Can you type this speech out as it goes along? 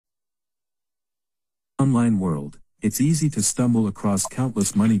online world, it's easy to stumble across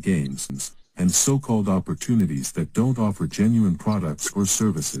countless money games and so-called opportunities that don't offer genuine products or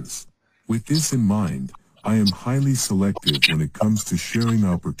services. With this in mind, I am highly selective when it comes to sharing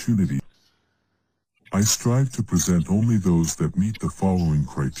opportunities. I strive to present only those that meet the following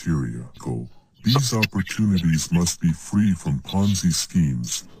criteria. These opportunities must be free from Ponzi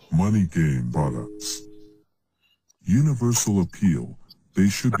schemes, money game products. Universal appeal. They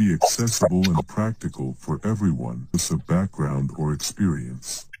should be accessible and practical for everyone with a background or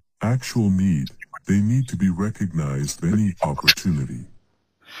experience. Actual need. They need to be recognized as any opportunity.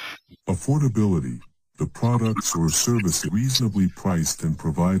 Affordability. The products or services are reasonably priced and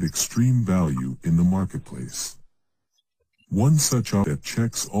provide extreme value in the marketplace. One such option that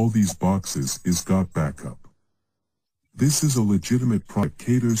checks all these boxes is GotBackup. This is a legitimate product that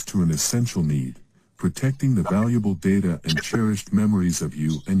caters to an essential need, protecting the valuable data and cherished memories of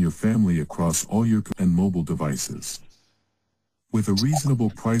you and your family across all your and mobile devices. With a reasonable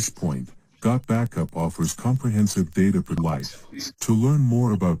price point, GotBackup offers comprehensive data for life. To learn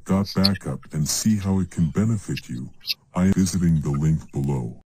more about GotBackup and see how it can benefit you, I am visiting the link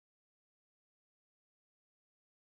below.